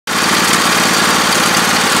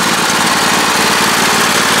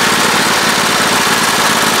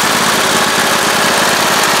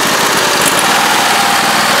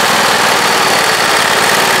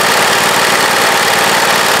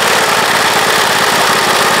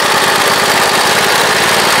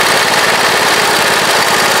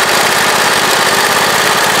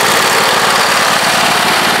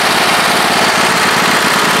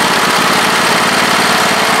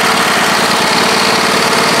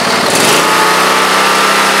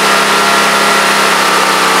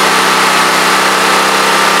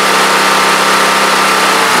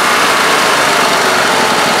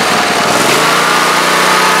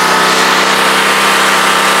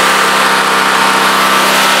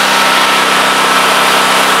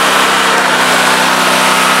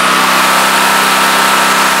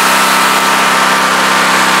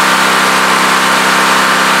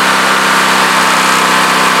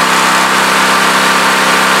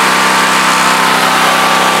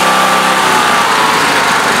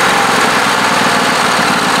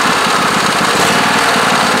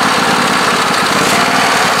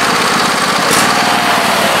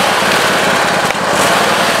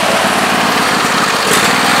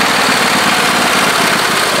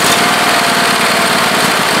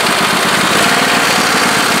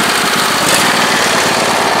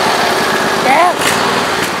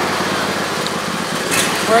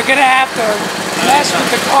we're gonna have to mess with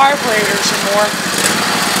the carburetor some more.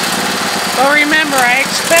 But remember, I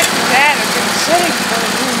expected that. It's been sitting for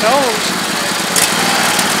who knows.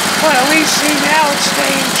 But at least see now it's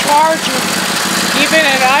staying charging, even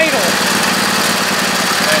at idle.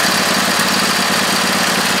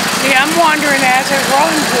 See, I'm wondering as it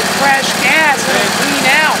runs with fresh gas, it'll clean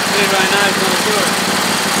out. See, right now it's gonna do it.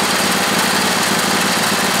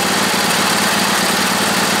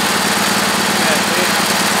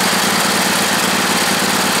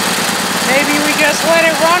 Maybe we just let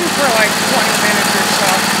it run for like 20 minutes or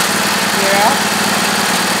so. Yeah.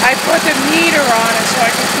 I put the meter on it so I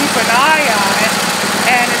can keep an eye on it,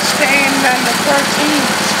 and it's staying in the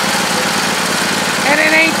 13s. And it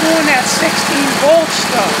ain't doing that 16-volt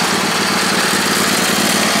stuff.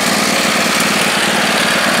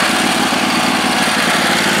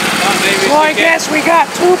 So I guess we got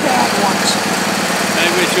two bad ones.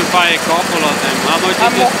 Maybe we should buy a couple of them. How much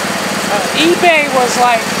is it? eBay was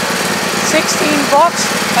like 16 bucks.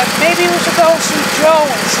 Maybe we should go see Joe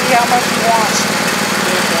and see how much he wants.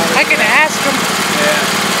 I can ask him. Yeah.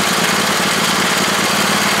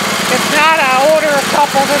 If not, I'll order a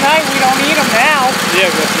couple tonight. We don't need them now. Yeah,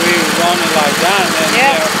 but we run it like that. And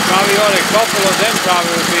yeah. Probably order a couple of them.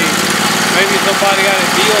 Probably would be. Maybe somebody got a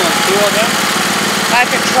deal on two of them. I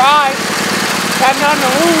could try. Got nothing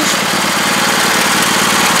to lose.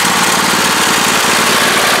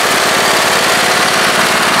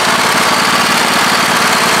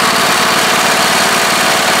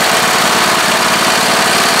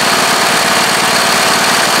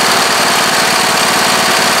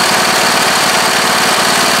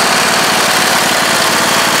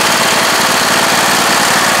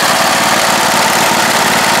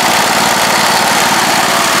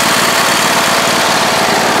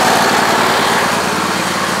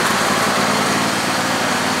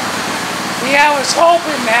 I was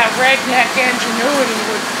hoping that redneck ingenuity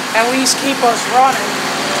would at least keep us running.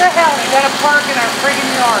 What the hell, they got a park in our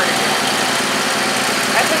friggin' yard again.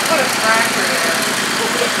 I just put a tractor there.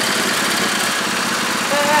 What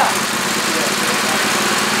the hell?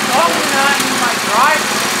 Oh, we're not in my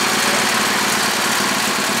driveway.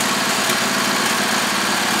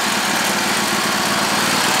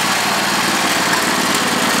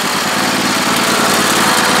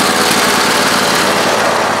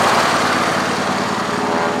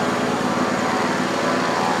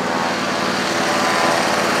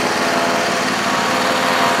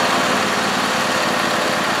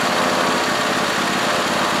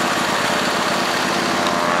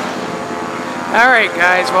 Alright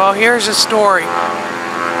guys, well here's the story.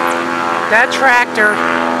 That tractor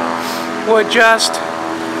would just,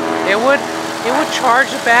 it would charge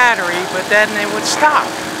the battery, but then it would stop.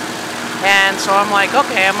 And so I'm like,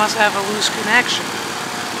 okay, I must have a loose connection.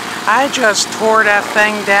 I just tore that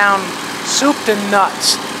thing down, soup to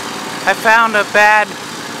nuts. I found the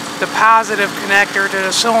positive connector to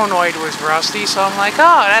the solenoid was rusty, so I'm like,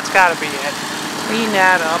 oh, that's gotta be it. Clean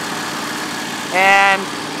that up. And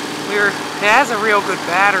it has a real good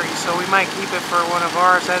battery, so we might keep it for one of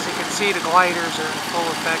ours. As you can see, the gliders are in full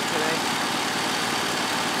effect today.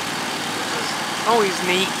 It's always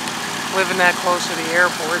neat living that close to the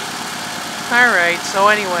airport. Alright, so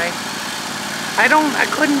anyway, I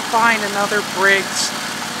couldn't find another Briggs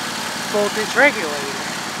voltage regulator.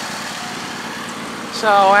 So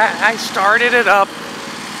I started it up,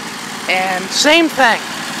 and same thing.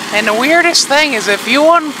 And the weirdest thing is if you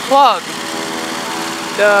unplug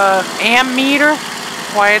the amp meter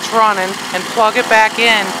while it's running and plug it back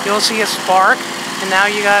in, you'll see a spark, and now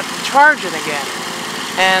you got charging again.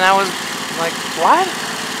 And I was like, what?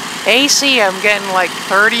 AC, I'm getting like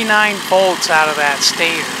 39 volts out of that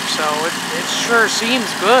stator, so it sure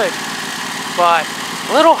seems good, but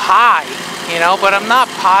a little high, you know, but I'm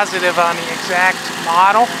not positive on the exact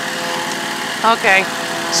model. Okay,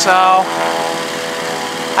 so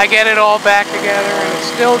I get it all back together and it's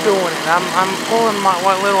still doing it. I'm pulling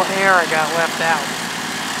what little hair I got left out.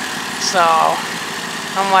 So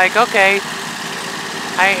I'm like, okay,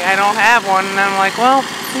 I don't have one, and I'm like, well,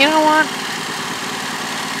 you know what?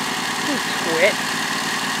 Quit.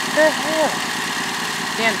 What the hell?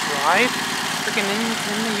 Can't drive? Freaking in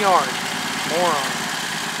the yard. Moron.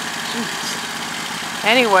 Jeez.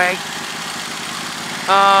 Anyway,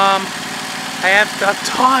 I have a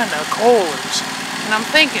ton of Kohlers. And I'm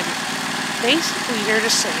thinking, basically they're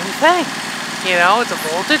the same thing. You know, it's a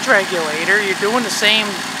voltage regulator. You're doing the same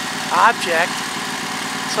object.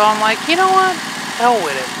 So I'm like, you know what? Hell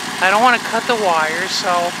with it. I don't want to cut the wires,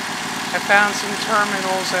 so I found some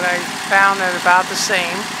terminals that I found at about the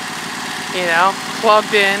same, you know,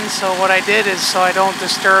 plugged in. So what I did is, so I don't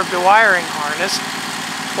disturb the wiring harness,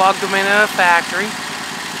 plugged them into the factory.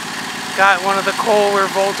 Got one of the Kohler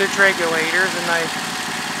voltage regulators, and I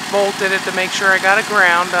bolted it to make sure I got a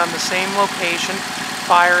ground on the same location.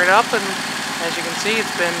 Fire it up, and as you can see,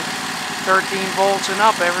 it's been 13 volts and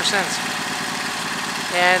up ever since.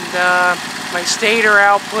 And my stator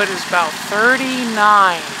output is about 38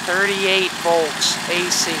 volts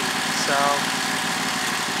AC. So,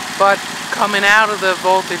 but coming out of the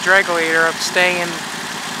voltage regulator, I'm staying,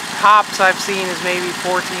 tops I've seen is maybe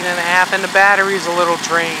 14.5, and the battery's a little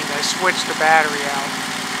drained. I switched the battery out.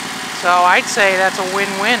 So I'd say that's a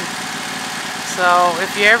win-win. So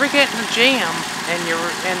if you ever get in a jam and you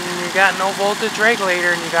got no voltage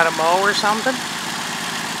regulator and you got a mow or something,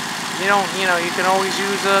 you can always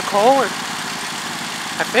use a Kohler.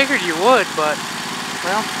 I figured you would, but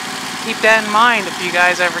well, keep that in mind if you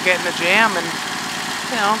guys ever get in a jam, and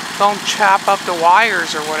don't chop up the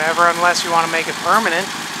wires or whatever unless you want to make it permanent.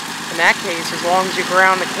 In that case, as long as you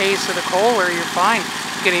ground the case of the Kohler, you're fine.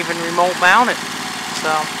 You can even remote mount it.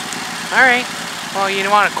 So, alright. Well, you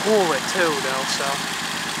want to cool it too, though, so.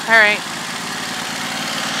 Alright.